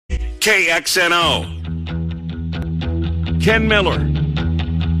KXNO. Ken Miller.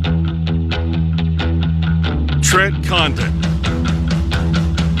 Trent Condon.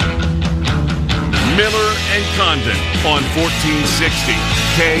 Miller and Condon on 1460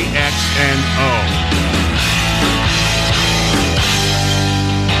 KXNO.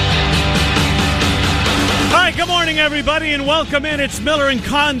 Hi, good morning, everybody, and welcome in. It's Miller and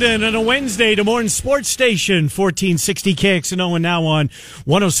Condon on a Wednesday to Morning Sports Station, 1460 KXNO, and now on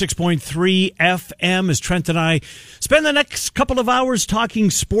 106.3 FM as Trent and I spend the next couple of hours talking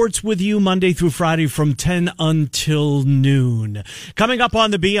sports with you Monday through Friday from 10 until noon. Coming up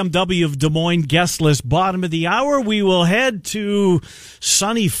on the BMW of Des Moines guest list, bottom of the hour, we will head to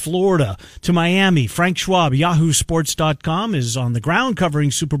sunny Florida, to Miami. Frank Schwab, YahooSports.com, is on the ground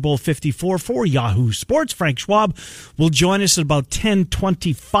covering Super Bowl 54 for Yahoo Sports. Frank Schwab will join us at about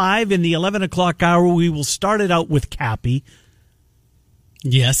 10:25. In the 11 o'clock hour, we will start it out with Cappy.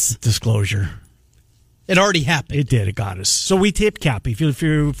 Yes. Disclosure. It already happened. It did. It got us. So we taped Cappy. If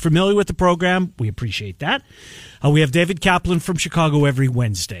you're familiar with the program, we appreciate that. We have David Kaplan from Chicago every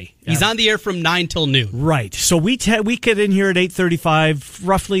Wednesday. He's on the air from 9 till noon. Right. So we get in here at 8:35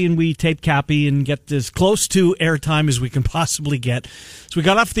 roughly, and we tape Cappy and get as close to airtime as we can possibly get. So we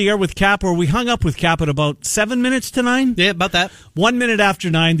got off the air with Cap, or we hung up with Cap at about 7 minutes to 9. Yeah, about that. 1 minute after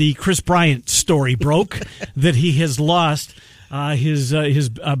 9, the Chris Bryant story broke that he has lost his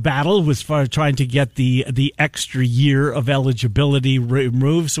battle was for trying to get the extra year of eligibility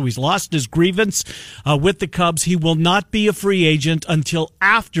removed. So he's lost his grievance with the Cubs. He will not be a free agent until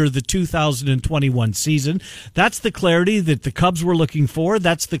after the 2021 season. That's the clarity that the Cubs were looking for.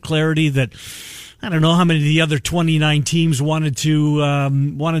 That's the clarity that I don't know how many of the other 29 teams wanted to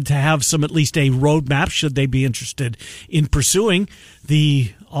have some, at least a roadmap, should they be interested in pursuing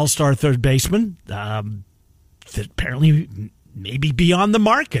the all-star third baseman that apparently maybe beyond the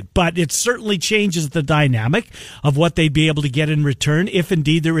market, but it certainly changes the dynamic of what they'd be able to get in return if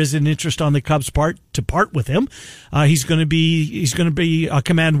indeed there is an interest on the Cubs' part to part with him. He's going to be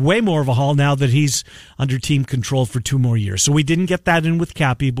command way more of a haul now that he's under team control for 2 more years. So we didn't get that in with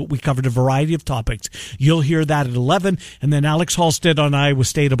Cappy, but we covered a variety of topics. You'll hear that at 11, and then Alex Halstead on Iowa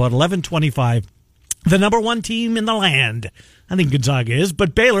State about 11:25. The number 1 team in the land. I think Gonzaga is,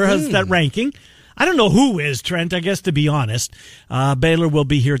 but Baylor has that ranking. I don't know who is, Trent, I guess, to be honest. Baylor will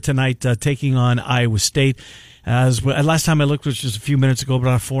be here tonight taking on Iowa State. Last time I looked, which was a few minutes ago, but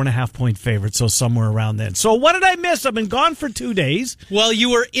on a 4.5-point favorite, so somewhere around then. So what did I miss? I've been gone for 2 days. Well,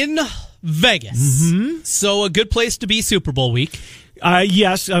 you were in Vegas, so a good place to be Super Bowl week.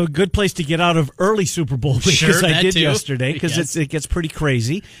 Yes, a good place to get out of early Super Bowl week, as I did too. yesterday, because it gets pretty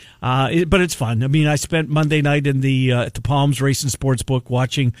crazy. But it's fun. I mean, I spent Monday night in at the Palms Racing Sportsbook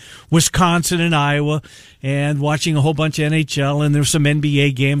watching Wisconsin and Iowa, and watching a whole bunch of NHL, and there's some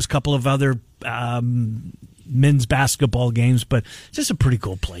NBA games, a couple of other men's basketball games, but it's just a pretty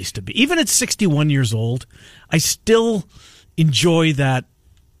cool place to be. Even at 61 years old, I still enjoy that.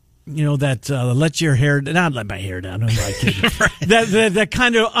 You know, that let your hair, not let my hair down, I'm not kidding. that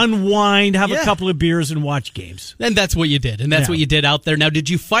kind of unwind, have a couple of beers and watch games. And that's what you did. And that's what you did out there. Now, did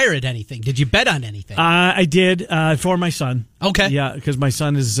you fire at anything? Did you bet on anything? I did for my son. Okay. Yeah, because my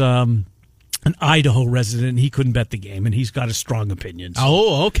son is an Idaho resident, and he couldn't bet the game, and he's got a strong opinion. So.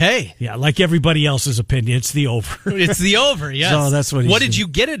 Oh, okay. Yeah, like everybody else's opinion, it's the over. It's the over, yes. So that's what did you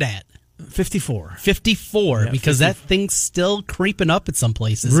get it at? 54. 54, because that thing's still creeping up at some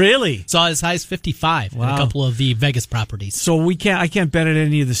places. Really? Saw as high as 55 in a couple of the Vegas properties. So I can't bet at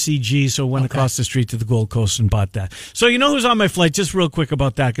any of the CGs, so I went across the street to the Gold Coast and bought that. So you know who's on my flight? Just real quick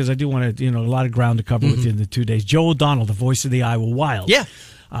about that, because I do want to, a lot of ground to cover with you in the 2 days. Joe O'Donnell, the voice of the Iowa Wild. Yeah.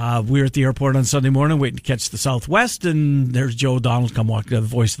 We were at the airport on Sunday morning waiting to catch the Southwest, and there's Joe O'Donnell come walking to the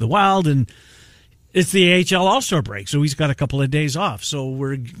voice of the Wild, and it's the AHL All-Star break, so he's got a couple of days off. So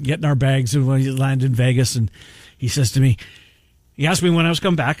we're getting our bags and we land in Vegas, and he says to me, he asked me when I was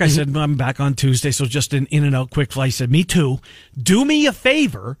coming back. I said, I'm back on Tuesday, so just an in-and-out quick flight. He said, me too. Do me a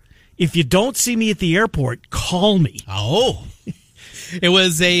favor. If you don't see me at the airport, call me. Oh. It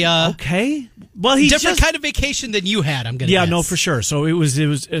was a okay. Well, he's different kind of vacation than you had. I'm going to guess. No, for sure. So it was.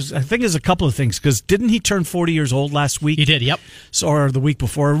 I think there's a couple of things, because didn't he turn 40 years old last week? He did. Yep. So, or the week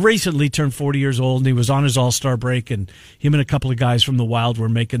before, recently turned 40 years old, and he was on his All-Star break, and him and a couple of guys from the Wild were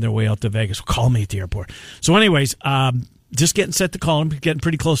making their way out to Vegas. Call me at the airport. So, anyways, just getting set to call him, getting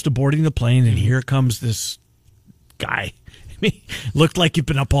pretty close to boarding the plane, and here comes this guy. I mean, looked like he'd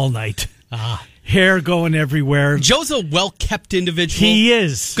been up all night. Hair going everywhere. Joe's a well-kept individual. He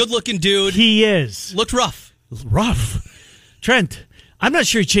is. Good-looking dude. He is. Looked rough. Trent, I'm not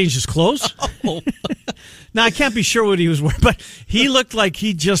sure he changed his clothes. Oh. Now, I can't be sure what he was wearing, but he looked like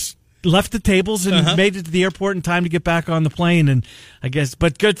he just left the tables and made it to the airport in time to get back on the plane. And I guess,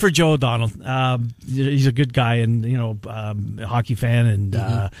 but good for Joe O'Donnell. He's a good guy and, a hockey fan. And,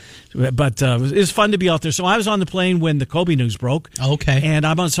 but it was fun to be out there. So I was on the plane when the Kobe news broke. Okay. And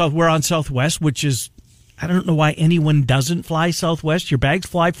we're on Southwest, which is, I don't know why anyone doesn't fly Southwest. Your bags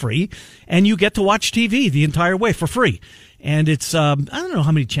fly free and you get to watch TV the entire way for free. And it's, I don't know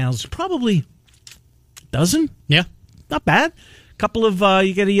how many channels, probably a dozen. Yeah. Not bad. Couple of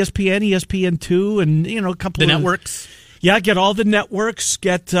you get ESPN, ESPN2, and a couple of the networks. Yeah, get all the networks.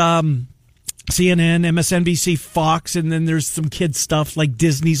 Get CNN, MSNBC, Fox, and then there's some kids stuff like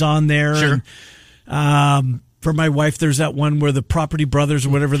Disney's on there. Sure. And, for my wife, there's that one where the Property Brothers or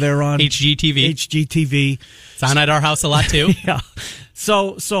whatever they're on. HGTV. It's on at our house a lot too. Yeah.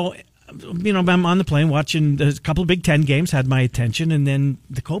 So I'm on the plane watching a couple of Big Ten games, had my attention, and then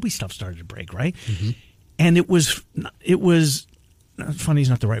the Kobe stuff started to break, right? Mm-hmm. And it was funny is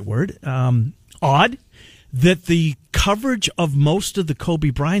not the right word, odd that the coverage of most of the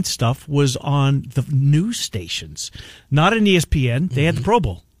Kobe Bryant stuff was on the news stations, not on ESPN. They had the Pro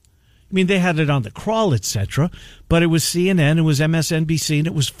Bowl. I mean, they had it on the Crawl, etc., but it was CNN, it was MSNBC, and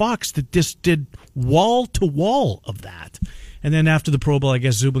it was Fox that just did wall-to-wall of that. And then after the Pro Bowl, I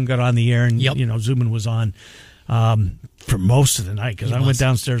guess Zubin got on the air, and, Zubin was on for most of the night, because I went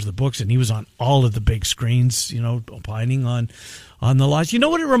downstairs to the books, and he was on all of the big screens, opining on the laws. You know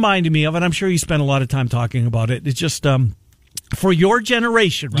what it reminded me of, and I'm sure you spent a lot of time talking about it. It's just for your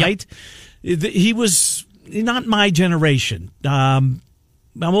generation, right? Yep. He was not my generation.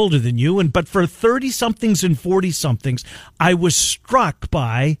 I'm older than you, but for 30-somethings and 40-somethings, I was struck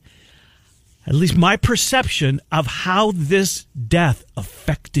by at least my perception of how this death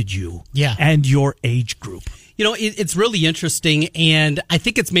affected you and your age group. It's really interesting, and I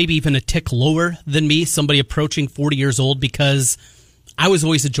think it's maybe even a tick lower than me, somebody approaching 40 years old, because I was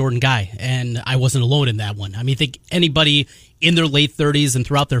always a Jordan guy, and I wasn't alone in that one. I mean, I think anybody in their late 30s and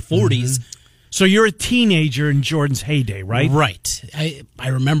throughout their 40s. Mm-hmm. So you're a teenager in Jordan's heyday, right? Right. I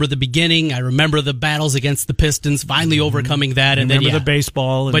remember the beginning. I remember the battles against the Pistons, finally overcoming that. And remember the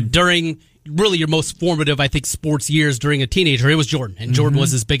baseball. But during really your most formative, I think, sports years during a teenager, it was Jordan. And Jordan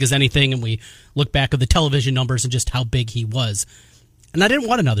was as big as anything, and we look back at the television numbers and just how big he was. And I didn't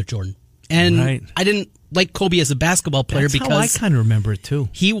want another Jordan. And I didn't like Kobe as a basketball player. That's because how I kind of remember it, too.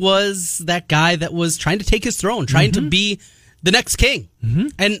 He was that guy that was trying to take his throne, trying to be the next king. Mm-hmm.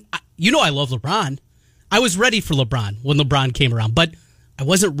 And I love LeBron. I was ready for LeBron when LeBron came around, but I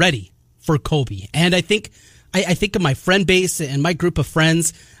wasn't ready for Kobe. And I think of my friend base and my group of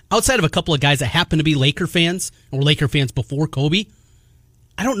friends, outside of a couple of guys that happen to be Laker fans or were Laker fans before Kobe,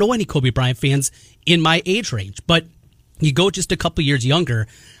 I don't know any Kobe Bryant fans in my age range. But you go just a couple years younger.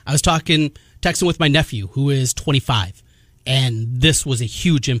 I was texting with my nephew, who is 25, and this was a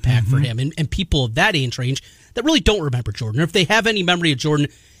huge impact for him. And people of that age range that really don't remember Jordan, or if they have any memory of Jordan,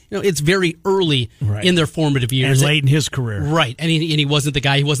 it's very early in their formative years. And late in his career. Right. And he wasn't the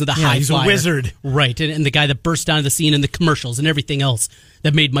guy, he wasn't the high he's flyer. A wizard. Right. And the guy that burst onto the scene in the commercials and everything else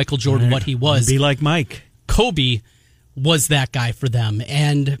that made Michael Jordan what he was. Be like Mike. Kobe was that guy for them.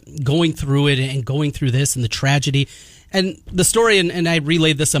 And going through it and going through this and the tragedy. And the story, and I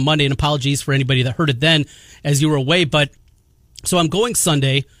relayed this on Monday, and apologies for anybody that heard it then as you were away. But so I'm going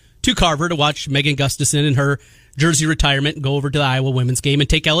Sunday to Carver to watch Megan Gustafson and her jersey retirement and go over to the Iowa women's game and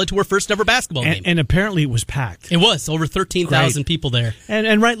take Ella to her first ever basketball game. And apparently it was packed. It was over 13,000 people there.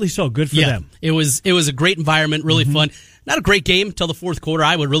 And rightly so. Good for them. It was a great environment, really fun. Not a great game until the fourth quarter.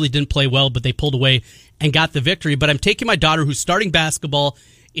 Iowa really didn't play well, but they pulled away and got the victory. But I'm taking my daughter, who's starting basketball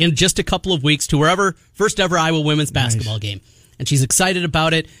in just a couple of weeks, to wherever first ever Iowa women's basketball game. And she's excited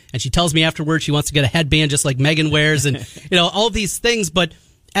about it. And she tells me afterwards she wants to get a headband just like Megan wears and all these things. But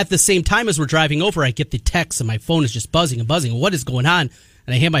at the same time as we're driving over, I get the text and my phone is just buzzing and buzzing. What is going on?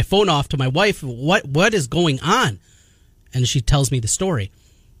 And I hand my phone off to my wife. What is going on? And she tells me the story.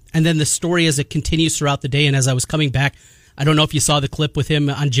 And then the story as it continues throughout the day. And as I was coming back, I don't know if you saw the clip with him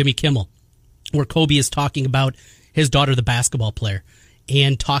on Jimmy Kimmel, where Kobe is talking about his daughter, the basketball player,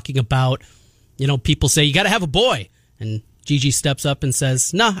 and talking about, people say, you got to have a boy. And Gigi steps up and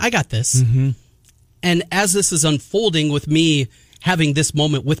says, no, I got this. Mm-hmm. And as this is unfolding with me having this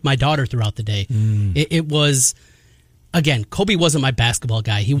moment with my daughter throughout the day, it was, again, Kobe wasn't my basketball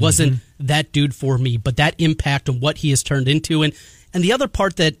guy. He wasn't that dude for me, but that impact on what he has turned into. And the other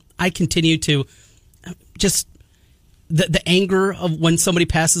part that I continue to just, the anger of when somebody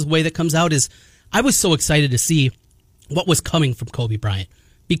passes away that comes out is, I was so excited to see what was coming from Kobe Bryant,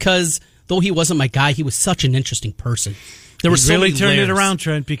 because though he wasn't my guy, he was such an interesting person. There was so really many turned layers. it around,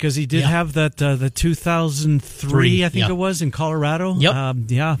 Trent, because he did have that the 2003, I think it was, in Colorado.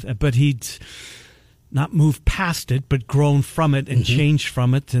 Yep. But he'd not moved past it, but grown from it and changed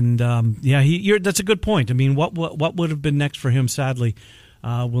from it. And that's a good point. I mean, what would have been next for him? Sadly,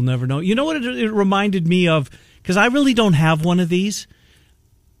 we'll never know. You know what it reminded me of? Because I really don't have one of these.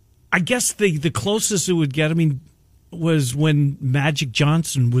 I guess the closest it would get, I mean, was when Magic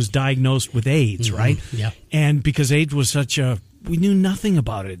Johnson was diagnosed with AIDS, right? Yeah. And because AIDS was we knew nothing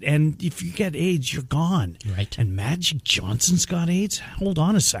about it. And if you get AIDS, you're gone. Right. And Magic Johnson's got AIDS? Hold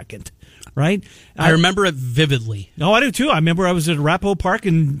on a second. Right? I remember it vividly. No, I do too. I remember I was at Arapahoe Park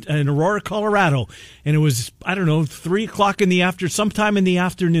in Aurora, Colorado, and it was, 3 o'clock sometime in the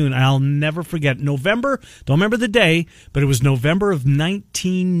afternoon. I'll never forget. November, don't remember the day, but it was November of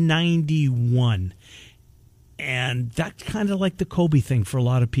 1991. And that's kind of like the Kobe thing for a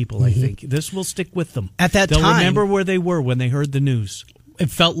lot of people, I think. This will stick with them. At that They'll time, remember where they were when they heard the news. It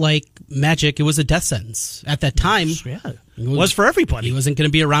felt like Magic. It was a death sentence. At that time, it was for everybody. He wasn't going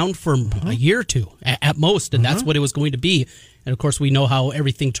to be around for a year or two at most, and that's what it was going to be. And, of course, we know how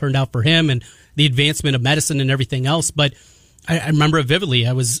everything turned out for him and the advancement of medicine and everything else. But I remember it vividly.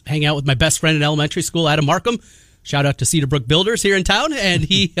 I was hanging out with my best friend in elementary school, Adam Markham. Shout out to Cedarbrook Builders here in town. And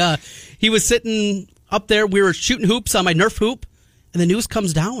he was sitting up there. We were shooting hoops on my Nerf hoop, and the news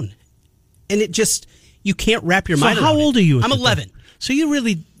comes down. And it just, you can't wrap your mind around it. So how old are you? I'm 11. So you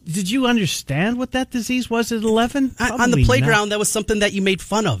really, did you understand what that disease was at 11? On the playground, that was something that you made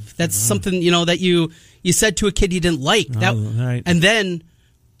fun of. That's something, that you said to a kid you didn't like. Right. And then,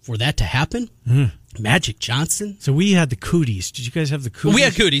 for that to happen, Magic Johnson. So we had the cooties. Did you guys have the cooties? We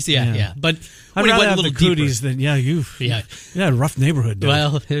had cooties, yeah. But I'd when he rather went a have little the cooties deeper. than, you had a rough neighborhood. Dude.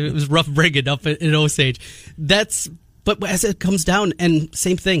 Well, it was rough bringing up in Osage. But as it comes down, and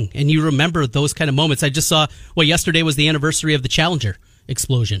same thing, and you remember those kind of moments. I just saw, yesterday was the anniversary of the Challenger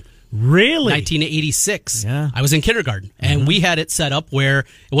explosion. Really? 1986. Yeah. I was in kindergarten, and we had it set up where it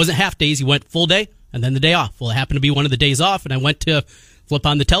wasn't half days. You went full day, and then the day off. Well, it happened to be one of the days off, and I went to flip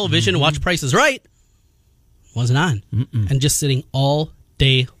on the television and watch Price is Right. Wasn't on. And just sitting all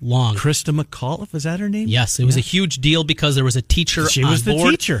day long. Krista McAuliffe, was that her name? Yes, it was a huge deal because there was a teacher She on was the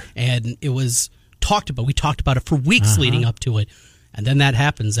board, teacher. and it was talked about. We talked about it for weeks leading up to it, and then that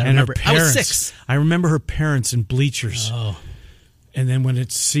happens. I And remember her parents. I was 6. I remember her parents in bleachers. Oh, And then when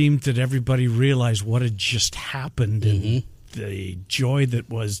it seemed that everybody realized what had just happened and the joy that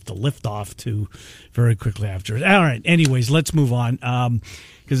was the liftoff to very quickly after. All right. Anyways, let's move on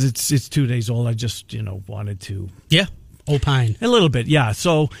because it's 2 days old. I just wanted to opine a little bit. Yeah.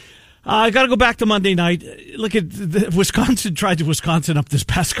 So I got to go back to Monday night. Look at Wisconsin tried to Wisconsin up this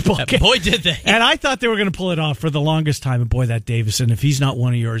basketball game. Boy, did they! And I thought they were going to pull it off for the longest time. And boy, that Davison, if he's not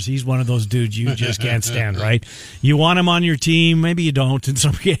one of yours, he's one of those dudes you just can't stand, right? You want him on your team. Maybe you don't in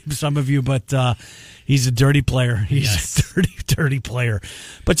some games, some of you, but he's a dirty player. He's a dirty player.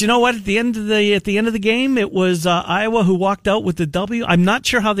 But you know what? At the end of the game, it was Iowa who walked out with the W. I'm not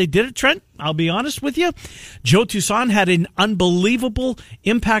sure how they did it, Trent. I'll be honest with you. Joe Toussaint had an unbelievable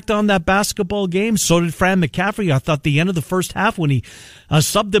impact on that basketball game. So did Fran McCaffrey. I thought the end of the first half when he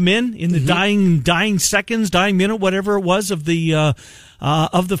subbed them in the dying seconds, dying minute, whatever it was of the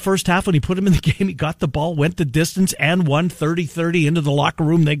first half, when he put him in the game, he got the ball, went the distance, and won 30-30. Into the locker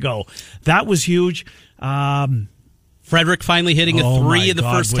room they go. That was huge. Frederick finally hitting a 3 in the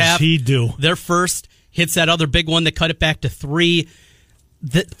first half. He do. Their first hits that other big one that cut it back to 3.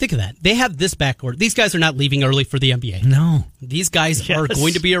 Think of that. They have this backcourt. These guys are not leaving early for the NBA. No. These guys are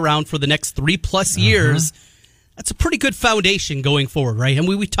going to be around for the next 3+ years. That's a pretty good foundation going forward, right? And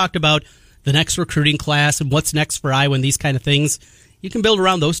we talked about the next recruiting class and what's next for Iowa and these kind of things. You can build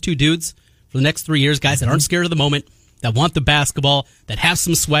around those two dudes for the next 3 years, guys that aren't scared of the moment, that want the basketball, that have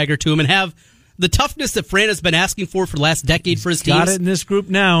some swagger to them, and have the toughness that Fran has been asking for the last decade for his teams. Got it in this group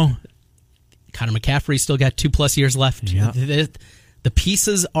now. Connor McCaffrey's still got 2+ years left. Yeah. The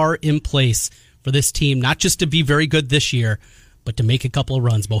pieces are in place for this team, not just to be very good this year, but to make a couple of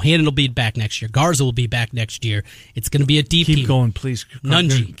runs. Bohannon will be back next year. Garza will be back next year. It's going to be a deep team. Keep going, please.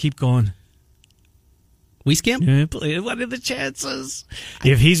 Nunji. Keep going. Wieskamp? Yeah, what are the chances?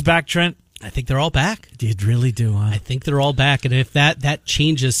 If he's back, Trent? I think they're all back. You'd really do, huh? I think they're all back. And if that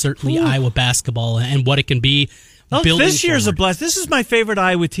changes certainly Iowa basketball and what it can be. This year's a blast. This is my favorite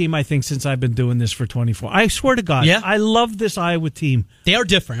Iowa team, I think, since I've been doing this for 24. I swear to God. Yeah. I love this Iowa team. They are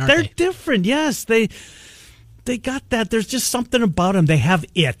different, aren't they? They're different, yes. They got that. There's just something about them. They have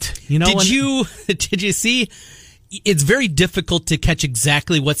it. Did you see? It's very difficult to catch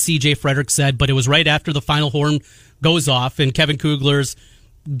exactly what C.J. Frederick said, but it was right after the final horn goes off, and Kevin Kugler's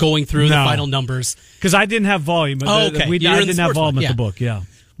going through the final numbers. Because I didn't have volume. Oh, okay. I didn't have volume at the book, yeah.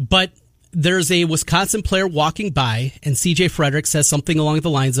 But there's a Wisconsin player walking by, and C.J. Frederick says something along the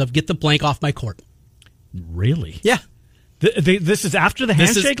lines of, "Get the blank off my court." Really? Yeah. This is after the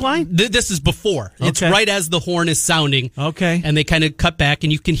handshake line? This is before. Okay. It's right as the horn is sounding. Okay. And they kind of cut back,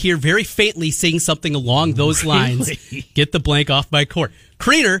 and you can hear very faintly saying something along those lines. Get the blank off my court.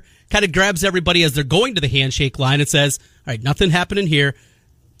 Kriener kind of grabs everybody as they're going to the handshake line and says, all right, nothing happening here.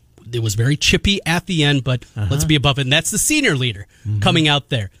 It was very chippy at the end, but let's be above it. And that's the senior leader coming out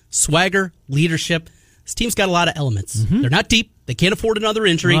there. Swagger, leadership. This team's got a lot of elements. They're not deep. They can't afford another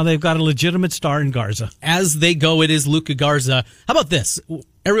injury. Well, they've got a legitimate star in Garza. As they go, it is Luka Garza. How about this?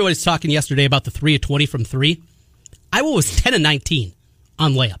 Everybody's talking yesterday about the 3 of 20 from 3. Iowa was 10 of 19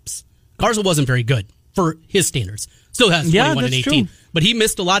 on layups. Garza wasn't very good for his standards. Still has 21 and 18. True. But he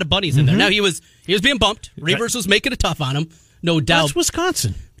missed a lot of bunnies in there. Now, he was being bumped. Reavers was making it tough on him. No doubt. That's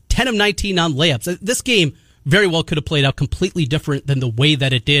Wisconsin. 10 of 19 on layups. This game very well could have played out completely different than the way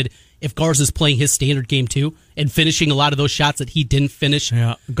that it did if Garza's playing his standard game too and finishing a lot of those shots that he didn't finish.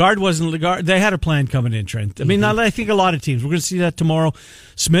 Yeah, guard wasn't. They had a plan coming in, Trent. I mean, I think a lot of teams. We're going to see that tomorrow.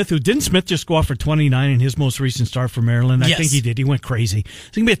 Smith just go off for 29 in his most recent start for Maryland? I think he did. He went crazy.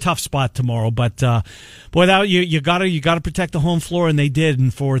 It's going to be a tough spot tomorrow, but boy, that you got to protect the home floor, and they did.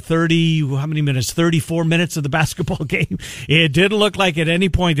 And for 34 minutes of the basketball game, it didn't look like at any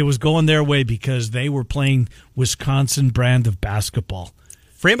point it was going their way because they were playing Wisconsin brand of basketball.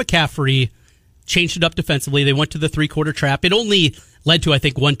 Fran McCaffrey changed it up defensively. They went to the three-quarter trap. It only led to, I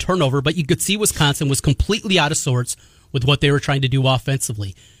think, one turnover, but you could see Wisconsin was completely out of sorts with what they were trying to do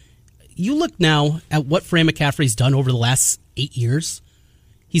offensively. You look now at what Fran McCaffrey's done over the last 8 years.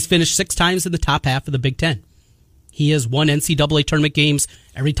 He's finished 6 times in the top half of the Big Ten. He has won NCAA tournament games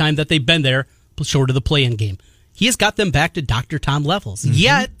every time that they've been there, short of the play-in game. He has got them back to Dr. Tom levels.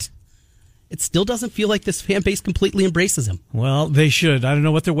 Yet, it still doesn't feel like this fan base completely embraces him. Well, they should. I don't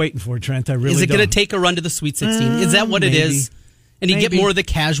know what they're waiting for, Trent. I really don't. Is it going to take a run to the Sweet 16? Is that what it is? And you get more of the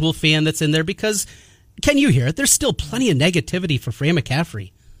casual fan that's in there because, can you hear it? There's still plenty of negativity for Fran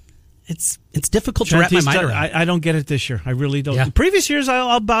McCaffrey. It's difficult to wrap my mind around. I don't get it this year. I really don't. Yeah. Previous years,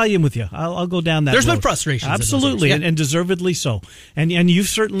 I'll buy in with you. I'll go down that road. There's been frustrations. Absolutely, and deservedly so. And you've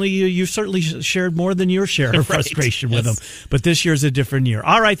certainly shared more than your share of frustration with them. But this year's a different year.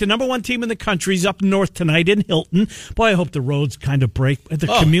 All right, the number 1 team in the country is up north tonight in Hilton. Boy, I hope the roads kind of break. The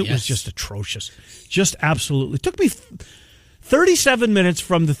commute was just atrocious. Just absolutely. It took me 37 minutes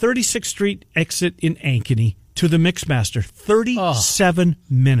from the 36th Street exit in Ankeny to the Mixmaster. 37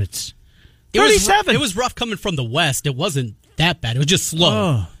 minutes. 37. It was rough coming from the west. It wasn't that bad. It was just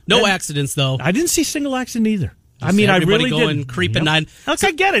slow. No accidents, though. I didn't see single accident either. I mean, I really didn't. Creeping nine. Okay,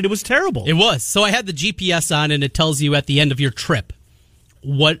 I get it. It was terrible. It was. So I had the GPS on, and it tells you at the end of your trip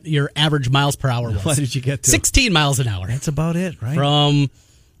what your average miles per hour was. What did you get to? 16 miles an hour. That's about it, right? From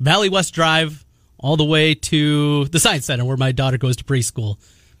Valley West Drive all the way to the Science Center where my daughter goes to preschool.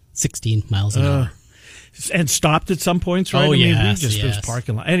 16 miles an hour. And stopped at some points, right? Oh, we just was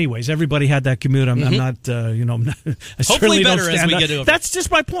parking lot. Anyways, everybody had that commute. I'm not, I hopefully better as we get over. That's just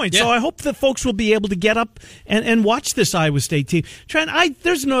my point. Yeah. So I hope that folks will be able to get up and watch this Iowa State team. Trent,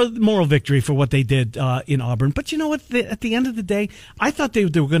 there's no moral victory for what they did in Auburn. But you know what? At the end of the day, I thought they were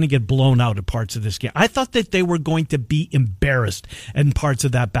going to get blown out at parts of this game. I thought that they were going to be embarrassed in parts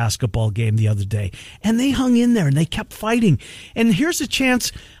of that basketball game the other day. And they hung in there and they kept fighting. And here's a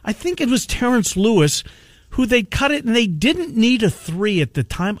chance. I think it was Terrence Lewis who they'd cut it, and they didn't need a 3 at the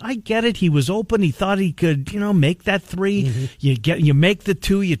time. I get it. He was open. He thought he could, make that 3. You make the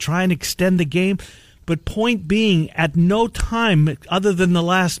 2. You try and extend the game. But point being, at no time, other than the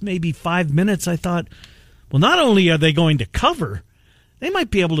last maybe 5 minutes, I thought, well, not only are they going to cover, they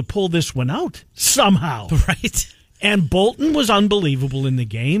might be able to pull this one out somehow. Right. And Bolton was unbelievable in the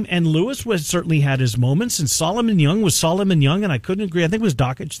game, and Lewis certainly had his moments, and Solomon Young was Solomon Young, and I couldn't agree. I think it was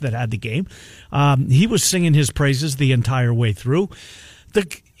Dockich that had the game. He was singing his praises the entire way through.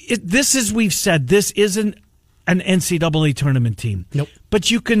 This is, we've said, this isn't an NCAA tournament team. Nope. But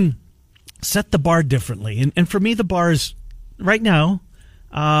you can set the bar differently. And for me, the bar is, right now,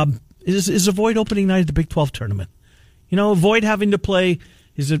 is avoid opening night at the Big 12 tournament. Avoid having to play...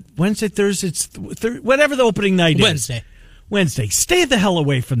 Is it Wednesday, Thursday? It's whatever the opening night is. Wednesday. Stay the hell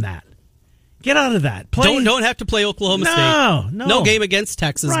away from that. Get out of that. Don't have to play Oklahoma State. No game against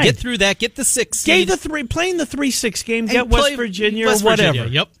Texas. Right. Get through that. Get the 6 seed. Playing the 3-6 game. Get West Virginia or whatever.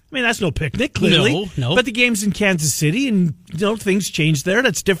 Virginia, yep. I mean, that's no picnic, clearly. No. But the game's in Kansas City, and things change there.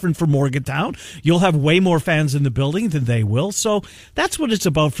 That's different from Morgantown. You'll have way more fans in the building than they will. So that's what it's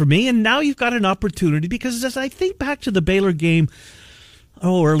about for me. And now you've got an opportunity, because as I think back to the Baylor game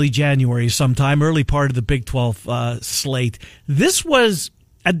early January sometime, early part of the Big 12 slate. This was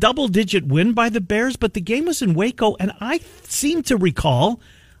a double-digit win by the Bears, but the game was in Waco, and I seem to recall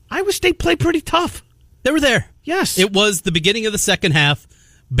Iowa State played pretty tough. They were there. Yes. It was the beginning of the second half.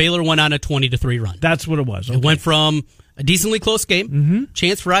 Baylor went on a 20-3 run. That's what it was. Okay. It went from a decently close game,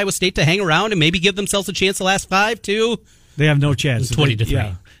 chance for Iowa State to hang around and maybe give themselves a chance the last 5 to... They have no chance.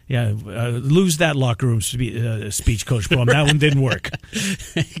 20-3. Yeah. Lose that locker room speech, Coach Brom. That one didn't work.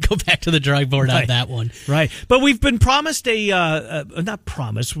 Go back to the drawing board on that one. Right. But we've been promised not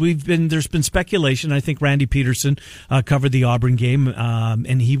promised. There's been speculation. I think Randy Peterson covered the Auburn game,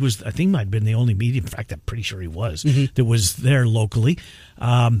 and he was, I think, might have been the only media. In fact, I'm pretty sure he was that was there locally.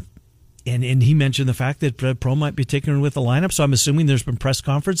 And he mentioned the fact that Pro might be taking her with the lineup, so I'm assuming there's been press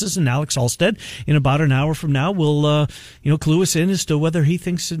conferences, and Alex Halstead, in about an hour from now, will clue us in as to whether he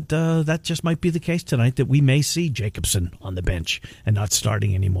thinks that just might be the case tonight, that we may see Jacobson on the bench and not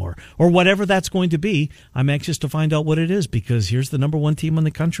starting anymore, or whatever that's going to be. I'm anxious to find out what it is, because here's the number one team in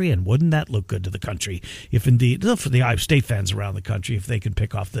the country, and wouldn't that look good to the country if indeed, for the Iowa State fans around the country, if they could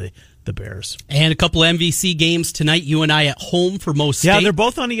pick off the Bears. And a couple of MVC games tonight, you and I at home for Mo State. Yeah, they're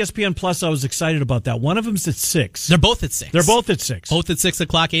both on ESPN Plus. I was excited about that. One of them's at 6. They're both at 6. Both at 6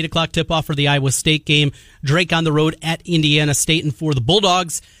 o'clock, 8 o'clock tip-off for the Iowa State game. Drake on the road at Indiana State. And for the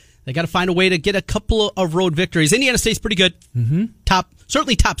Bulldogs, they got to find a way to get a couple of road victories. Indiana State's pretty good.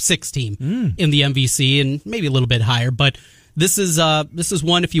 Certainly top 6 team in the MVC, and maybe a little bit higher. But this is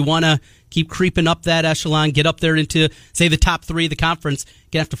one, if you want to keep creeping up that echelon, get up there into, say, the top 3 of the conference,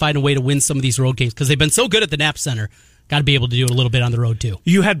 you have to find a way to win some of these road games, because they've been so good at the Knapp Center. Got to be able to do it a little bit on the road, too.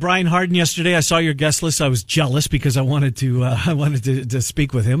 You had Brian Harden yesterday. I saw your guest list. I was jealous because I wanted to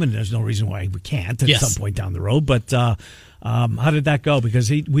speak with him, and there's no reason why we can't at some point down the road. But how did that go? Because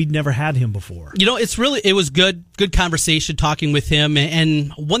we'd never had him before. It was good conversation talking with him.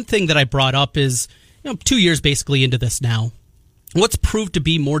 And one thing that I brought up is, 2 years basically into this now, what's proved to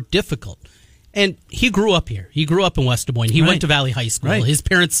be more difficult. And he grew up here. He grew up in West Des Moines. He went to Valley High School. Right. His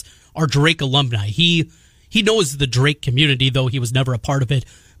parents are Drake alumni. He knows the Drake community, though he was never a part of it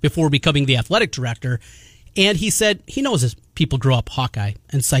before becoming the athletic director. And he said he knows his people grew up Hawkeye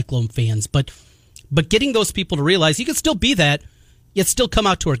and Cyclone fans, but getting those people to realize you can still be that, yet still come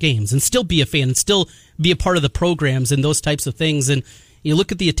out to our games and still be a fan and still be a part of the programs and those types of things. And you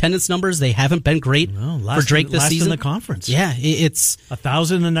look at the attendance numbers; they haven't been great for Drake this season. In the conference, yeah, it's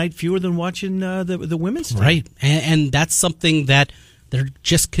 1,000 a night fewer than watching the women's team. Right, and that's something that they're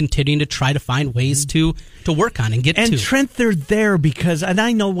just continuing to try to find ways to work on and get to. And Trent, they're there because, and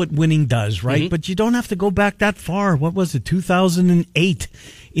I know what winning does, right? But you don't have to go back that far. What was it, 2008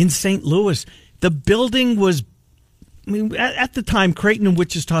 in St. Louis? The building was, at the time, Creighton and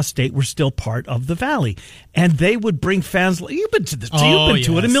Wichita State were still part of the Valley, and they would bring fans. You've been to this. You've been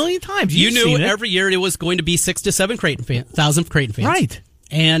to it a million times. You knew every year it was going to be 6,000 to 7,000 Creighton fans, right?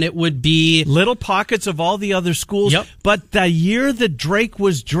 And it would be little pockets of all the other schools. Yep. But the year that Drake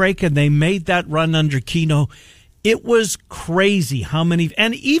was Drake, and they made that run under Keno, it was crazy how many,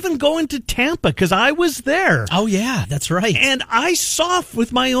 and even going to Tampa, because I was there. Oh, yeah, that's right. And I saw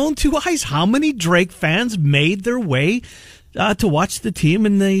with my own 2 eyes how many Drake fans made their way to watch the team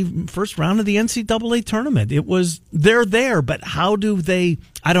in the first round of the NCAA tournament. They're there, but how do they,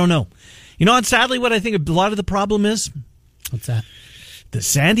 I don't know. And sadly what I think a lot of the problem is? What's that? The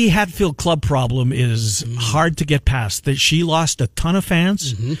Sandy Hatfield Club problem is hard to get past. That she lost a ton of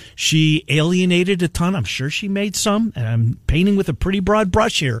fans. She alienated a ton. I'm sure she made some. And I'm painting with a pretty broad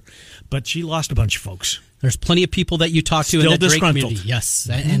brush here. But she lost a bunch of folks. There's plenty of people that you talk to in the Drake community. Yes.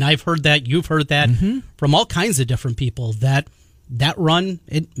 And I've heard that. You've heard that from all kinds of different people. That run,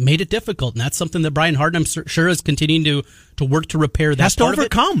 it made it difficult. And that's something that Brian Harden, I'm sure, is continuing to work to repair. That has to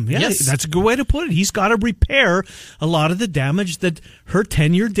overcome. Yeah, yes. That's a good way to put it. He's got to repair a lot of the damage that her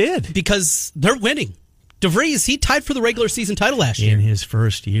tenure did. Because they're winning. DeVries, he tied for the regular season title last year. In his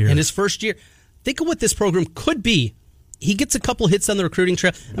first year. Think of what this program could be. He gets a couple hits on the recruiting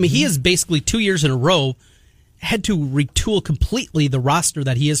trail. I mean, he has basically 2 years in a row had to retool completely the roster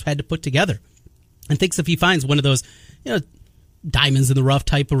that he has had to put together. And thinks if he finds one of those, diamonds in the rough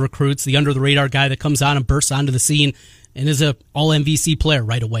type of recruits, the under-the-radar guy that comes on and bursts onto the scene and is a all-MVC player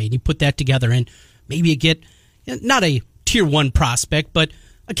right away. And you put that together, and maybe you get, not a Tier 1 prospect, but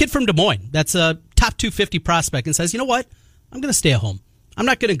a kid from Des Moines that's a top 250 prospect and says, you know what, I'm going to stay at home. I'm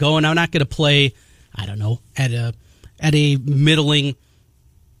not going to go and I'm not going to play, I don't know, at a middling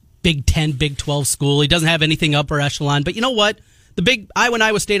Big 10, Big 12 school. He doesn't have anything upper echelon. But you know what? The big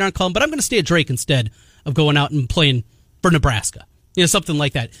Iowa State aren't calling, but I'm going to stay at Drake instead of going out and playing for Nebraska, something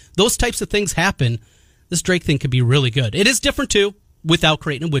like that. Those types of things happen. This Drake thing could be really good. It is different too. without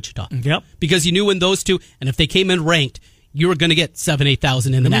Creighton and Wichita. Yep. Because you knew when those two, and if they came in ranked, you were going to get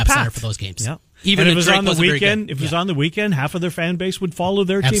 7,000-8,000 in the Knapp Center for those games. Yep. Even if it was Drake on the wasn't very weekend, good. if it was on the weekend, half of their fan base would follow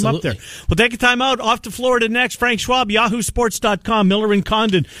their team up there. Absolutely. We'll take a time out. Off to Florida next. Frank Schwab, YahooSports.com, Miller and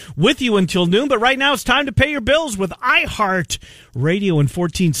Condon with you until noon. But right now it's time to pay your bills with iHeart Radio and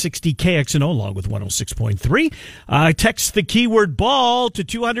 1460 KXNO along with 106.3. Text the keyword ball to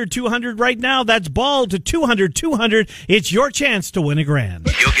 200-200 right now. That's ball to 200-200. It's your chance to win a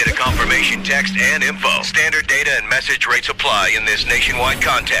grand. You'll get a confirmation text and info. Standard data and message rates apply in this nationwide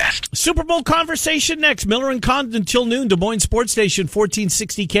contest. Super Bowl conversation next. Miller and Condon until noon. Des Moines Sports Station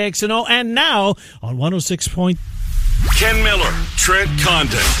 1460 KXNO and now on 106. Ken Miller, Trent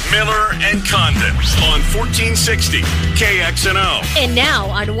Condon, Miller and Condon on 1460 KXNO. And now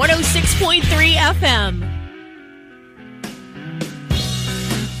on 106.3 FM.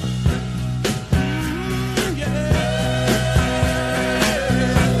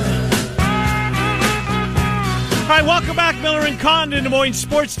 All right, welcome back, Miller and Condon, Des Moines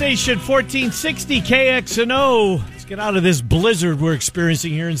Sports Station 1460 KXNO. Let's get out of this blizzard we're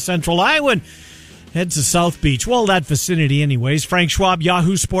experiencing here in Central Iowa. Head to South Beach. Well, that vicinity anyways. Frank Schwab,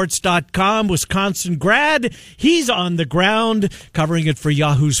 YahooSports.com, Wisconsin grad. He's on the ground covering it for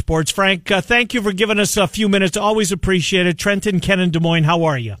Yahoo Sports. Frank, thank you for giving us a few minutes. Always appreciate it. Trenton, Ken, and Des Moines, how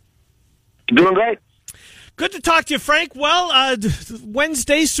are you? Doing great. Good to talk to you, Frank. Well,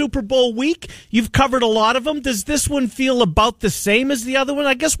 Wednesday, Super Bowl week. You've covered a lot of them. Does this one feel about the same as the other one?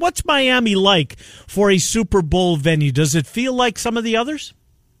 I guess, what's Miami like for a Super Bowl venue? Does it feel like some of the others?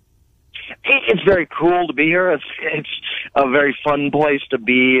 It's very cool to be here. It's a very fun place to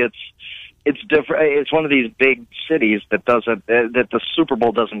be. It's different. It's one of these big cities that the Super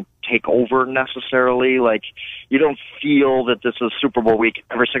Bowl doesn't take over necessarily. Like, you don't feel that this is Super Bowl week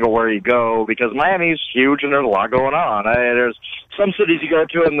every single where you go, because Miami's huge and there's a lot going on. There's some cities you go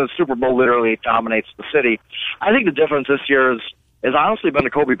to and the Super Bowl literally dominates the city. I think the difference this year is honestly been the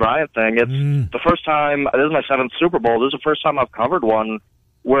Kobe Bryant thing. It's the first time. This is my 7th Super Bowl. This is the first time I've covered one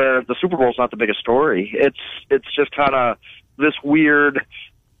where the Super Bowl is not the biggest story. It's just kind of this weird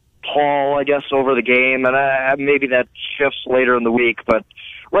pall, I guess, over the game, and maybe that shifts later in the week. But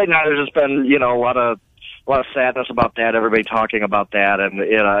right now, there's just been a lot of sadness about that. Everybody talking about that, and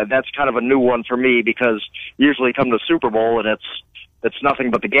that's kind of a new one for me, because usually you come to the Super Bowl and it's nothing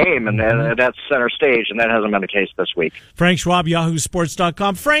but the game, and that's center stage, and that hasn't been the case this week. Frank Schwab,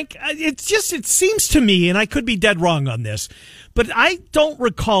 YahooSports.com. Frank, it seems to me, and I could be dead wrong on this, but I don't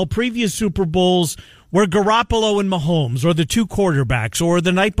recall previous Super Bowls where Garoppolo and Mahomes, or the two quarterbacks, or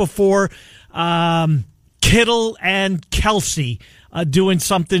the night before Kittle and Kelsey doing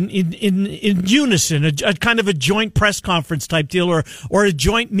something in unison, a kind of a joint press conference type deal, or a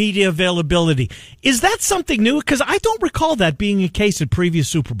joint media availability. Is that something new? Because I don't recall that being a case at previous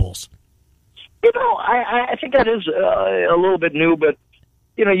Super Bowls. I think that is a little bit new, but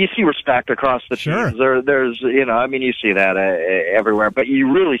you see respect across the teams. There's you see that everywhere, but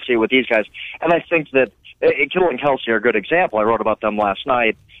you really see it with these guys. And I think that Kittle and Kelsey are a good example. I wrote about them last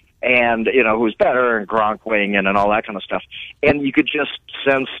night. And, who's better, and Gronk weighing in and all that kind of stuff. And you could just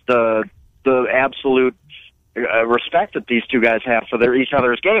sense the absolute respect that these two guys have for each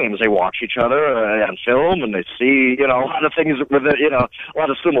other's games. They watch each other on film, and they see, a lot of things with it, a lot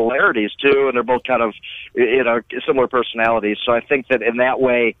of similarities too, and they're both kind of, similar personalities. So I think that in that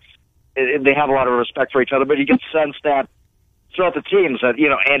way, they have a lot of respect for each other, but you get the sense that throughout the teams that,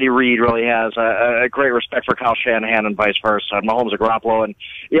 Andy Reid really has a great respect for Kyle Shanahan and vice versa, and Mahomes and Garoppolo. And,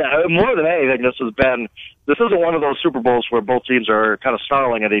 more than anything, this isn't one of those Super Bowls where both teams are kind of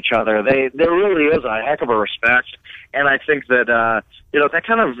snarling at each other. There really is a heck of a respect, and I think that, that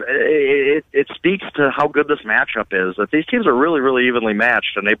kind of, it speaks to how good this matchup is, that these teams are really, really evenly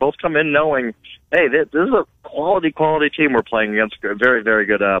matched, and they both come in knowing, hey, this is a quality team we're playing against very, very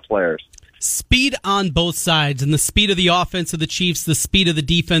good players. Speed on both sides, and the speed of the offense of the Chiefs, the speed of the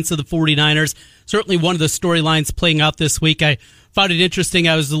defense of the 49ers. Certainly one of the storylines playing out this week. I found it interesting.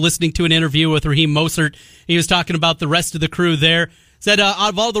 I was listening to an interview with Raheem Mostert. He was talking about the rest of the crew there. Said out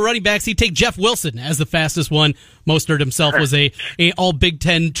of all the running backs, he'd take Jeff Wilson as the fastest one. Mostert himself was a all Big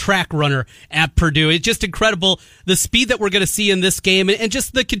Ten track runner at Purdue. It's just incredible, the speed that we're going to see in this game, and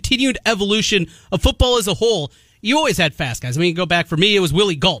just the continued evolution of football as a whole. You always had fast guys. I mean, go back for me, it was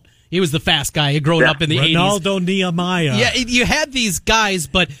Willie Gault. He was the fast guy growing up in the 80s. Ronaldo Nehemiah. Yeah, you had these guys,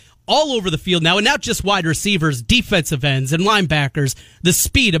 but all over the field now, and not just wide receivers, defensive ends and linebackers. The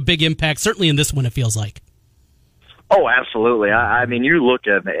speed, a big impact, certainly in this one, it feels like. Oh, absolutely. I mean, you look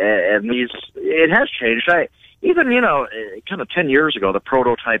at these, it has changed. Even, kind of 10 years ago, the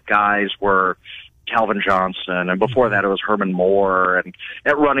prototype guys were Calvin Johnson, and before that it was Herman Moore, and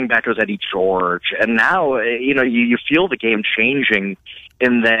at running back it was Eddie George. And now, you feel the game changing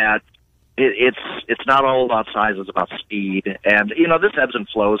in that it's not all about size, it's about speed. And, this ebbs and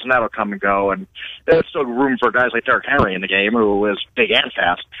flows, and that'll come and go. And there's still room for guys like Derrick Henry in the game, who is big and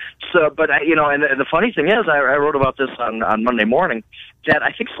fast. So, but, and the funny thing is, I wrote about this on Monday morning, that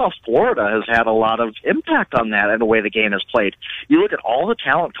I think South Florida has had a lot of impact on that and the way the game is played. You look at all the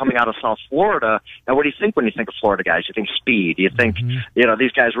talent coming out of South Florida, and what do you think when you think of Florida guys? You think speed. You think,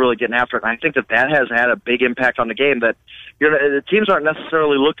 these guys really getting after it. And I think that has had a big impact on the game, that the teams aren't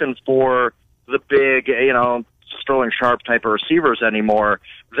necessarily looking for the big, Sterling Sharp type of receivers anymore.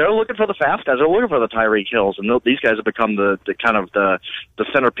 They're looking for the fast guys. They're looking for the Tyreek Hills, and these guys have become the kind of the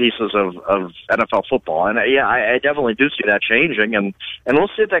centerpieces of NFL football. And I definitely do see that changing, and we'll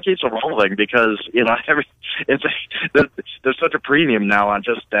see if that keeps evolving, because there's such a premium now on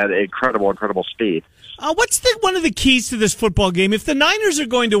just that incredible speed. What's one of the keys to this football game? If the Niners are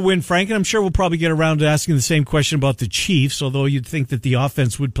going to win, Frank, and I'm sure we'll probably get around to asking the same question about the Chiefs, although you'd think that the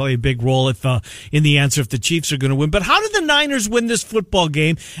offense would play a big role in the answer if the Chiefs are going to win. But how do the Niners win this football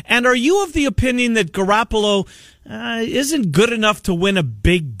game? And are you of the opinion that Garoppolo isn't good enough to win a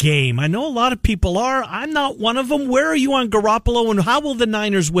big game? I know a lot of people are. I'm not one of them. Where are you on Garoppolo, and how will the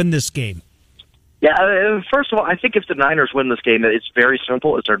Niners win this game? Yeah, first of all, I think if the Niners win this game, it's very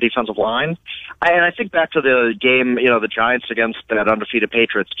simple. It's their defensive line. And I think back to the game, the Giants against that undefeated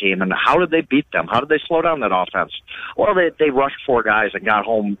Patriots team, and how did they beat them? How did they slow down that offense? Well, they rushed 4 guys and got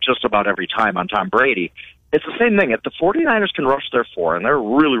home just about every time on Tom Brady. It's the same thing. If the 49ers can rush their 4, and they're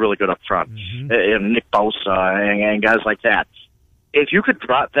really, really good up front, and Nick Bosa and guys like that, if you could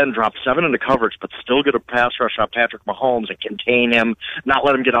drop 7 into coverage, but still get a pass rush on Patrick Mahomes and contain him, not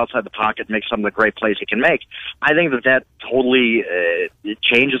let him get outside the pocket, make some of the great plays he can make, I think that totally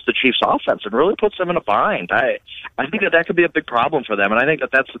changes the Chiefs' offense and really puts them in a bind. I think that could be a big problem for them, and I think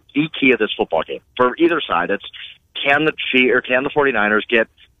that's the key of this football game for either side. It's can the 49ers get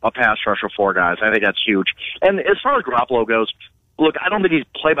a pass rush of 4 guys? I think that's huge. And as far as Garoppolo goes, look, I don't think he's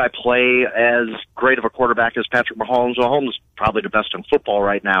play-by-play as great of a quarterback as Patrick Mahomes. Mahomes is probably the best in football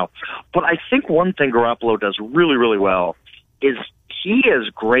right now. But I think one thing Garoppolo does really, really well is he is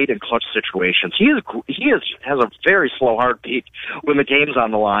great in clutch situations. He has a very slow heartbeat when the game's on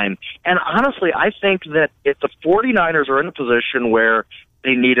the line. And honestly, I think that if the 49ers are in a position where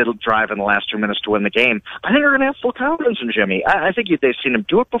they needed a drive in the last 2 minutes to win the game, I think they're going to have full confidence in Jimmy. I think they've seen him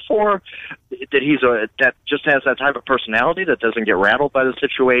do it before, that that just has that type of personality that doesn't get rattled by the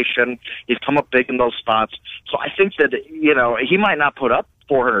situation. He's come up big in those spots. So I think that, he might not put up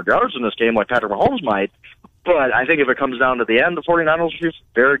 400 yards in this game like Patrick Mahomes might, but I think if it comes down to the end, the 49ers will be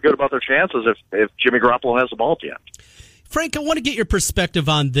very good about their chances if Jimmy Garoppolo has the ball at the end. Frank, I want to get your perspective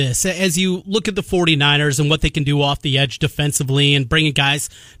on this. As you look at the 49ers and what they can do off the edge defensively and bringing guys,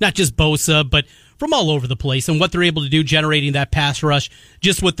 not just Bosa, but from all over the place, and what they're able to do generating that pass rush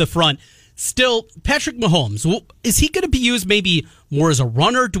just with the front. Still, Patrick Mahomes, is he going to be used maybe more as a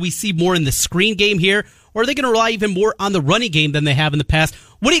runner? Do we see more in the screen game here? Or are they going to rely even more on the running game than they have in the past?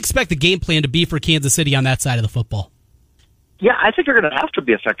 What do you expect the game plan to be for Kansas City on that side of the football? Yeah, I think they're going to have to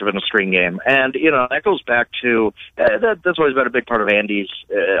be effective in the screen game. And, that goes back to, that's always been a big part of Andy's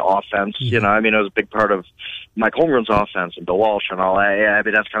offense. It was a big part of Mike Holmgren's offense and Bill Walsh and all that.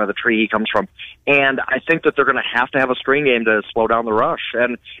 That's kind of the tree he comes from. And I think that they're going to have a screen game to slow down the rush.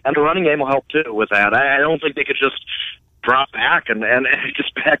 And the running game will help, too, with that. I don't think they could just drop back and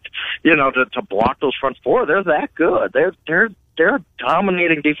expect, to block those front 4. They're that good. They're a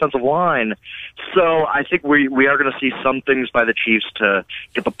dominating defensive line. So I think we are going to see some things by the Chiefs to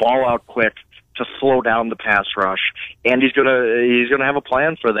get the ball out quick, to slow down the pass rush. And he's going to have a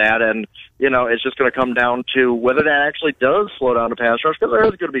plan for that. And, it's just going to come down to whether that actually does slow down the pass rush, because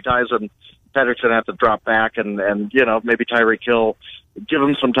there's going to be times when Patrick's going to have to drop back and maybe Tyreek Hill, give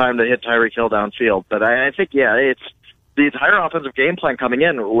him some time to hit Tyreek Hill downfield. But I think, it's the entire offensive game plan coming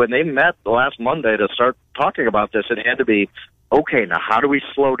in. When they met last Monday to start talking about this, it had to be, okay, now how do we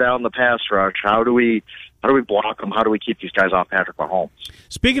slow down the pass rush? How do we block them? How do we keep these guys off Patrick Mahomes?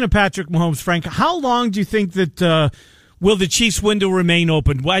 Speaking of Patrick Mahomes, Frank, how long do you think that will the Chiefs' window remain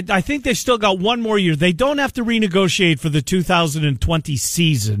open? I think they've still got one more year. They don't have to renegotiate for the 2020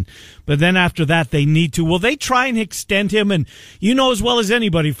 season, but then after that they need to. Will they try and extend him? And you know as well as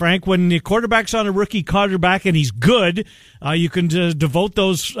anybody, Frank, when the quarterback's on a rookie quarterback and he's good, you can devote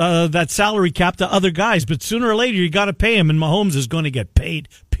that salary cap to other guys, but sooner or later you got to pay him, and Mahomes is going to get paid,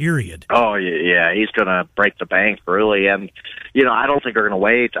 period. Oh, yeah, he's going to break the bank, really, and, I don't think they're going to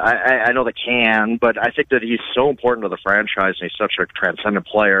wait. I know they can, but I think that he's so important to the franchise, and he's such a transcendent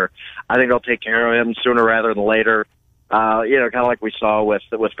player. I think they'll take care of him sooner rather than later, kind of like we saw with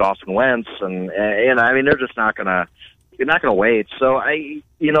Goff and Wentz, and I mean, they're just not going to wait. So,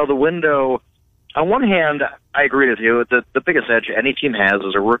 the window... On one hand, I agree with you. The biggest edge any team has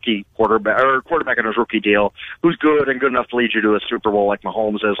is a rookie quarterback or a quarterback on his rookie deal who's good and good enough to lead you to a Super Bowl like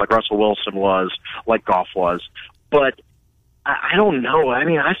Mahomes is, like Russell Wilson was, like Goff was. But I don't know. I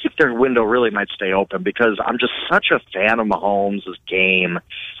mean, I think their window really might stay open because I'm just such a fan of Mahomes' game.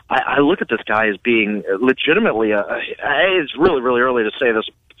 I look at this guy as being legitimately it's really, really early to say this.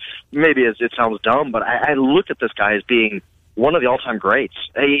 Maybe it sounds dumb, but I look at this guy as being one of the all-time greats.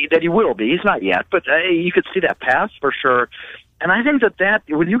 That he will be. He's not yet, but you could see that path for sure. And I think that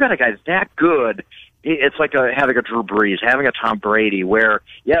when you got a guy that good, it's like having a Drew Brees, having a Tom Brady, where,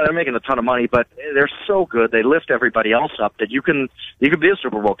 they're making a ton of money, but they're so good, they lift everybody else up that you can be a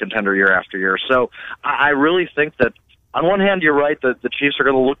Super Bowl contender year after year. So I really think that, on one hand, you're right that the Chiefs are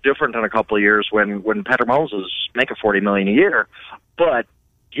going to look different in a couple of years when Patrick Mahomes is making $40 million a year, but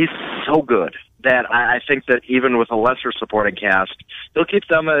he's so good that I think that even with a lesser supporting cast, they'll keep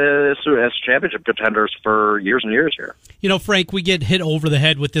them as championship contenders for years and years here. Frank, we get hit over the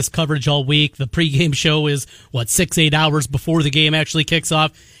head with this coverage all week. The pregame show is, 6-8 hours before the game actually kicks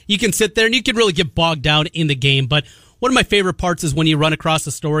off. You can sit there and you can really get bogged down in the game. But one of my favorite parts is when you run across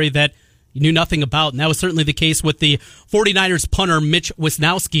a story that you knew nothing about. And that was certainly the case with the 49ers punter, Mitch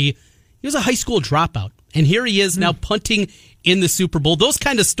Wisnowski. He was a high school dropout. And here he is now punting in the Super Bowl. Those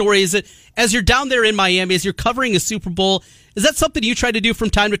kind of stories, as you're down there in Miami, as you're covering a Super Bowl, is that something you try to do from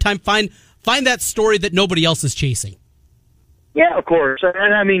time to time? Find that story that nobody else is chasing. Yeah, of course.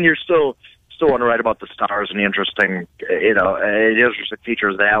 And I mean, you're still want to write about the stars and the interesting, interesting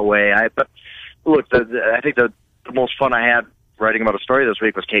features that way. But look, I think the most fun I had writing about a story this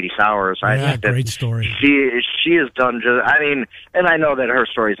week was Katie Sowers. I think great story. She has done and I know that her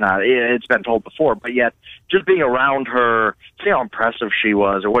story's it's been told before, but yet just being around her, see how impressive she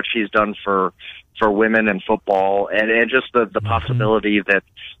was, or what she's done for women in football, and just the possibility that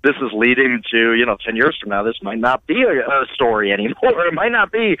this is leading to, 10 years from now, this might not be a story anymore. It might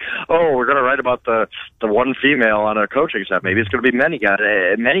not be, we're going to write about the one female on a coaching staff. Maybe it's going to be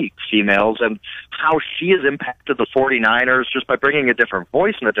many females, and how she has impacted the 49ers just by bringing a different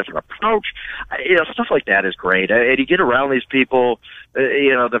voice and a different approach. Stuff like that is great. And you get around these people,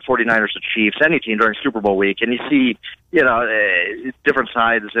 the 49ers, the Chiefs, any team during Super Bowl week, and you see, different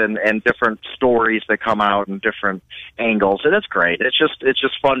sides and different stories that come out in different angles, and it's great. It's just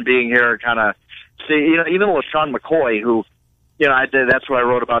fun being here and kind of see, even LaShawn McCoy, who, that's what I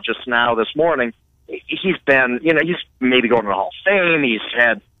wrote about just now this morning. He's been, he's maybe going to the Hall of Fame. He's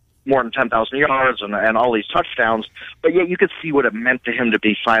had more than 10,000 yards and all these touchdowns, but yet you could see what it meant to him to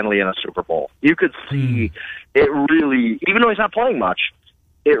be finally in a Super Bowl. You could see it really, even though he's not playing much,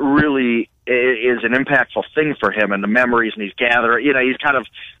 it really is an impactful thing for him, and the memories, and he's gathering, he's kind of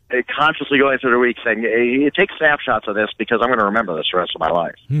consciously going through the week saying, take snapshots of this because I'm going to remember this the rest of my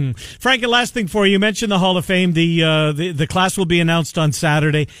life. Frank, and last thing for you, mentioned the Hall of Fame. The class will be announced on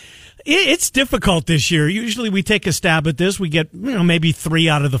Saturday. It's difficult this year. Usually we take a stab at this. We get, maybe 3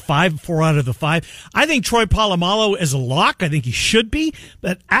 out of the 5, 4 out of the 5. I think Troy Polamalu is a lock. I think he should be.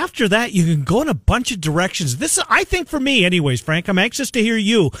 But after that, you can go in a bunch of directions. This, I think for me anyways, Frank, I'm anxious to hear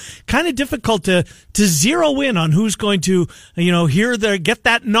you. Kind of difficult to zero in on who's going to, get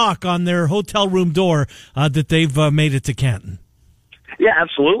that knock on their hotel room door that they've made it to Canton. Yeah,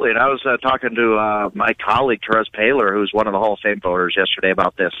 absolutely. And I was talking to my colleague, Therese Paylor, who's one of the Hall of Fame voters, yesterday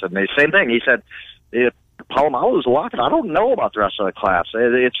about this. And the same thing. He said, Polamalu's a lock, and I don't know about the rest of the class.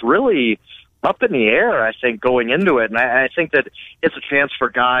 It's really up in the air, I think, going into it. And I think that it's a chance for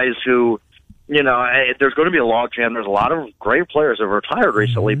guys who, there's going to be a logjam. There's a lot of great players that have retired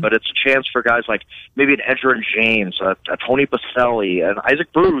recently, but it's a chance for guys like maybe an Edgerrin James, a Tony Baselli, and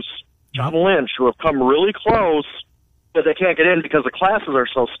Isaac Bruce, John Lynch, who have come really close, but they can't get in because the classes are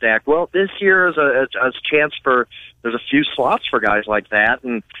so stacked. Well, this year is a chance for, there's a few slots for guys like that,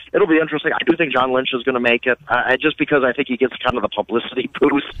 and it'll be interesting. I do think John Lynch is going to make it, just because I think he gets kind of the publicity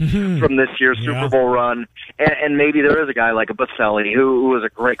boost from this year's Super Bowl run, and maybe there is a guy like a Baselli who is a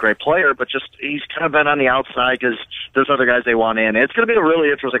great player, but just he's kind of been on the outside because there's other guys they want in. It's going to be a really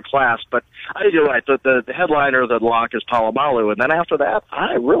interesting class, but you're right. The headliner, the lock is Polamalu, and then after that,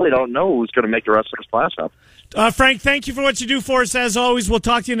 I really don't know who's going to make the rest of this class up. Frank, thank you for what you do for us. As always, we'll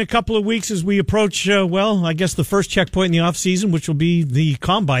talk to you in a couple of weeks as we approach, I guess the first checkpoint in the off season, which will be the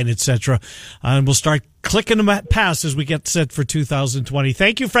combine, etc. And we'll start clicking them past as we get set for 2020.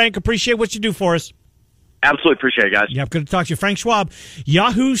 Thank you, Frank. Appreciate what you do for us. Absolutely appreciate it, guys. Yeah, good to talk to you. Frank Schwab,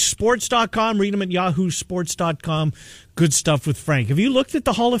 yahoosports.com. Read him at yahoosports.com. Good stuff with Frank. Have you looked at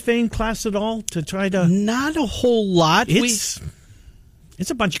the Hall of Fame class at all to try to... Not a whole lot. It's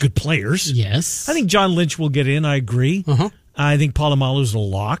a bunch of good players. Yes. I think John Lynch will get in. I agree. I think Polamalu's a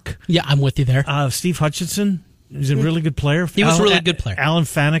lock. Yeah, I'm with you there. Steve Hutchinson is a really good player. He was a really good player. Alan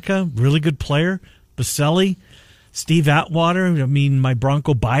Faneca, really good player. Baselli, Steve Atwater. I mean, my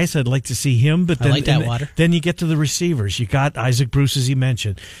Bronco bias, I'd like to see him. But then, I liked Atwater. Then you get to the receivers. You got Isaac Bruce, as he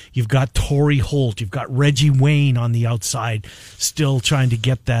mentioned. You've got Torrey Holt. You've got Reggie Wayne on the outside, still trying to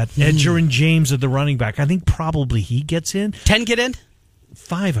get that. Edgerrin James at the running back. I think probably he gets in. 10 get in?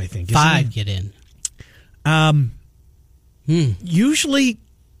 5, I think. 5 get in. Usually,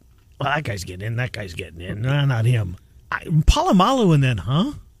 that guy's getting in. That guy's getting in. No, not him. Polamalu and then,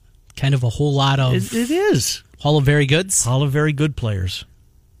 huh? Kind of a whole lot of... It is. Hall of Very Goods? Hall of Very Good players.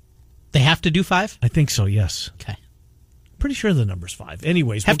 They have to do 5? I think so, yes. Okay. Pretty sure the number's 5.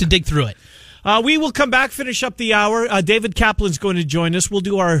 Anyways. Have to dig through it. We will come back, finish up the hour. David Kaplan's going to join us. We'll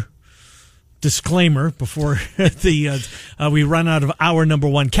do our disclaimer before we run out of hour number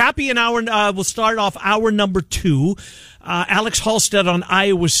 1. Cappy and we'll start off hour number 2. Alex Halstead on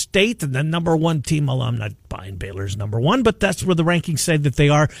Iowa State, and the number 1 team. Well, I'm not buying Baylor's number 1, but that's where the rankings say that they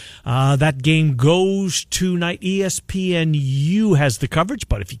are. That game goes tonight. ESPNU has the coverage,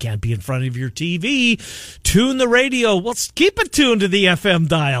 but if you can't be in front of your TV, tune the radio. Well, keep it tuned to the FM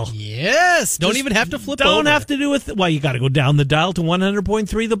dial. Yes. Don't even have to flip over. Don't have to do it. Well, you got to go down the dial to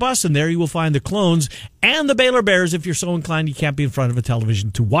 100.3 The Bus, and there you will find the Clones and the Baylor Bears. If you're so inclined, you can't be in front of a television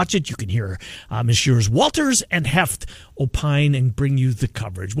to watch it. You can hear Messrs. Walters and Heft opine and bring you the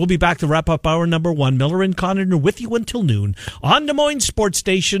coverage. We'll be back to wrap up hour number 1. Miller and Condon with you until noon on Des Moines Sports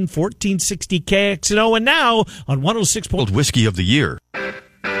Station 1460 KXNO, and now on 106. Whiskey of the Year.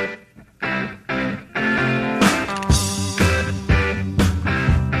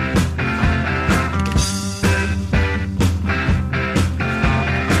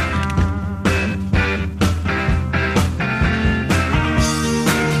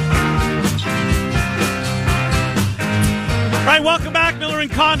 Welcome back, Miller and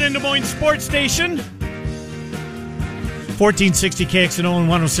Condon, Des Moines Sports Station. 1460 KXNO and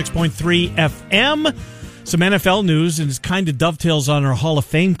 106.3 FM. Some NFL news, and it kind of dovetails on our Hall of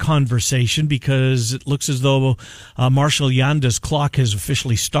Fame conversation because it looks as though Marshall Yanda's clock has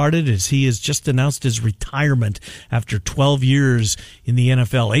officially started as he has just announced his retirement after 12 years in the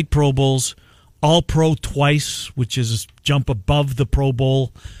NFL. 8 Pro Bowls, All-Pro twice, which is a jump above the Pro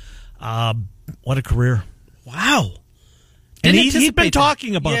Bowl. What a career. Wow. And he'd been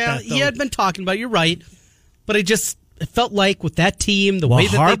talking about that, though. He had been talking about it. You're right. But it felt like with that team, the way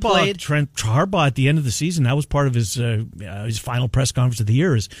that they played. Trent Harbaugh at the end of the season, that was part of his final press conference of the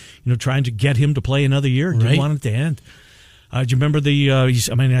year, is trying to get him to play another year. Didn't want it to end. Do you remember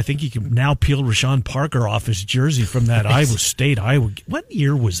I think you can now peel Rashawn Parker off his jersey from that Iowa State. What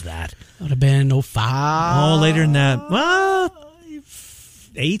year was that? That would have been 05. Oh, later than that. Well,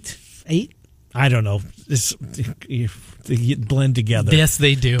 8? I don't know. They blend together. Yes,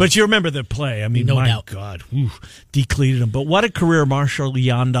 they do. But you remember the play. I mean, no doubt. God, decleated him. But what a career Marshall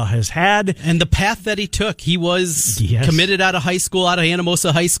Yanda has had. And the path that he took. He was committed out of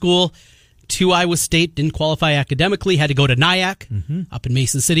Anamosa High School to Iowa State, didn't qualify academically, had to go to NIAC up in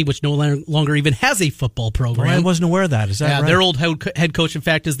Mason City, which no longer even has a football program. Well, I wasn't aware of that. Is that right? Their old head coach, in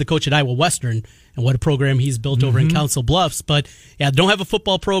fact, is the coach at Iowa Western, and what a program he's built over in Council Bluffs. But, don't have a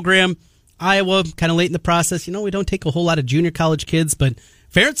football program. Iowa, kind of late in the process. We don't take a whole lot of junior college kids, but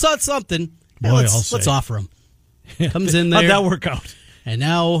Ferentz saw something. Let's offer him. Comes in there. How'd that work out? And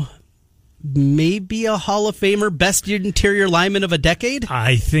now, maybe a Hall of Famer, best interior lineman of a decade?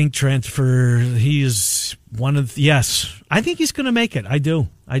 I think he is one of, I think he's going to make it. I do.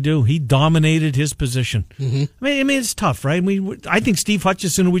 He dominated his position. I mean, it's tough, right? I think Steve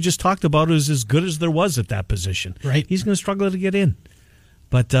Hutchinson, who we just talked about, is as good as there was at that position. Right. He's going to struggle to get in.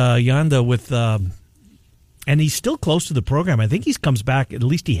 But Yanda with And he's still close to the program. I think he comes back, at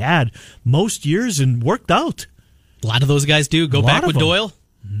least he had, most years and worked out. A lot of those guys do. Go back with Doyle.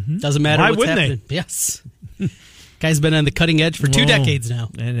 Mm-hmm. Doesn't matter what's happening. Yes. Guy's been on the cutting edge for 2 decades now.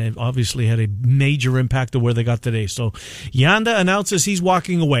 And it obviously had a major impact on where they got today. So Yanda announces he's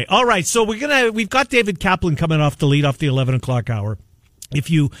walking away. All right, so we've got David Kaplan coming off to lead off the 11 o'clock hour. If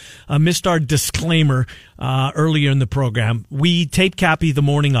you missed our disclaimer earlier in the program, we tape Cappy the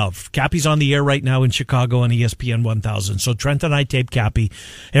morning of. Cappy's on the air right now in Chicago on ESPN 1000. So Trent and I tape Cappy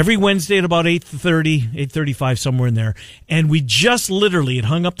every Wednesday at about 8:30, 8:35, somewhere in there. And we just literally had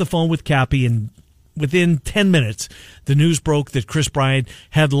hung up the phone with Cappy, and within 10 minutes, the news broke that Chris Bryant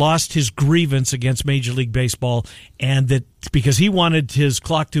had lost his grievance against Major League Baseball, and that because he wanted his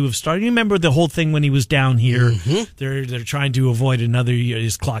clock to have started. You remember the whole thing when he was down here? Mm-hmm. They're trying to avoid another year,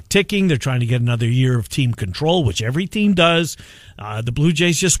 his clock ticking. They're trying to get another year of team control, which every team does. The Blue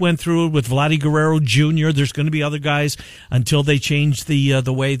Jays just went through it with Vladdy Guerrero Jr. There's going to be other guys until they change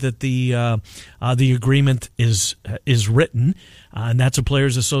the way that the agreement is written. And that's a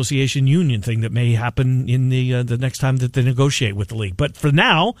Players Association union thing that may happen in the next time that they negotiate with the league. But for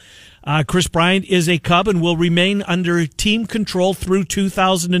now, Chris Bryant is a Cub and will remain under team control through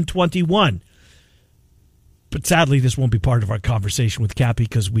 2021. But sadly, this won't be part of our conversation with Cappy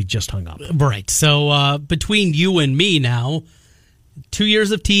because we just hung up. Right. So between you and me now, 2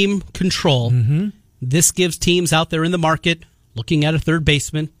 years of team control. Mm-hmm. This gives teams out there in the market looking at a third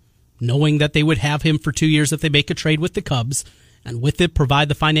baseman, knowing that they would have him for 2 years if they make a trade with the Cubs, and with it provide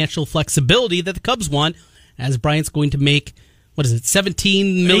the financial flexibility that the Cubs want, as Bryant's going to make, what is it,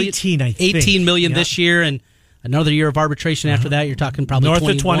 17 million? 18, I think. 18 million this year, and another year of arbitration after that. You're talking probably north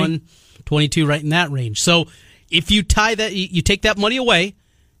 21, of 20. 22, right in that range. So if you tie that, you take that money away,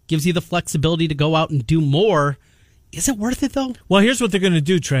 gives you the flexibility to go out and do more. Is it worth it, though? Well, here's what they're going to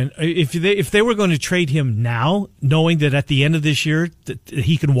do, Trent. If they were going to trade him now, knowing that at the end of this year that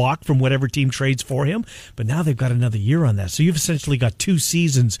he can walk from whatever team trades for him, but now they've got another year on that. So you've essentially got 2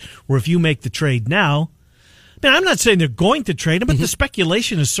 seasons where if you make the trade now, man, I'm not saying they're going to trade him, but the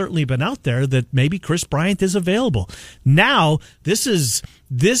speculation has certainly been out there that maybe Chris Bryant is available. Now, this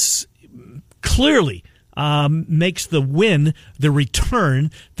clearly makes the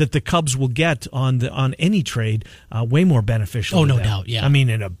return that the Cubs will get on any trade way more beneficial. Oh, no doubt, yeah. I mean,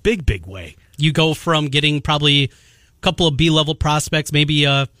 in a big, big way. You go from getting probably a couple of B-level prospects, maybe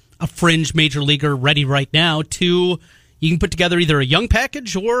a fringe major leaguer ready right now, to you can put together either a young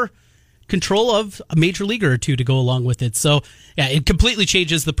package or control of a major leaguer or two to go along with it. So, yeah, it completely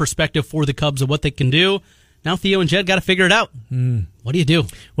changes the perspective for the Cubs of what they can do. Now Theo and Jed got to figure it out. What do you do?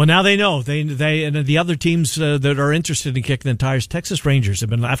 Well, now they know. They and the other teams that are interested in kicking the tires, Texas Rangers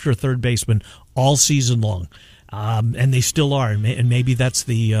have been after a third baseman all season long. And they still are. And maybe that's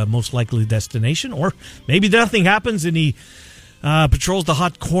the most likely destination. Or maybe nothing happens and he patrols the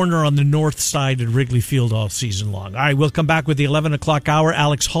hot corner on the north side at Wrigley Field all season long. All right, we'll come back with the 11 o'clock hour.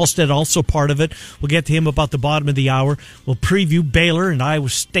 Alex Halstead also part of it. We'll get to him about the bottom of the hour. We'll preview Baylor and Iowa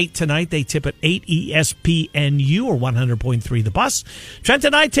State tonight. They tip at 8 ESPNU or 100.3 The Bus. Trent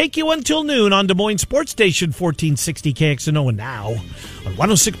and I take you until noon on Des Moines Sports Station 1460 KXNO and now on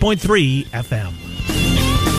 106.3 FM.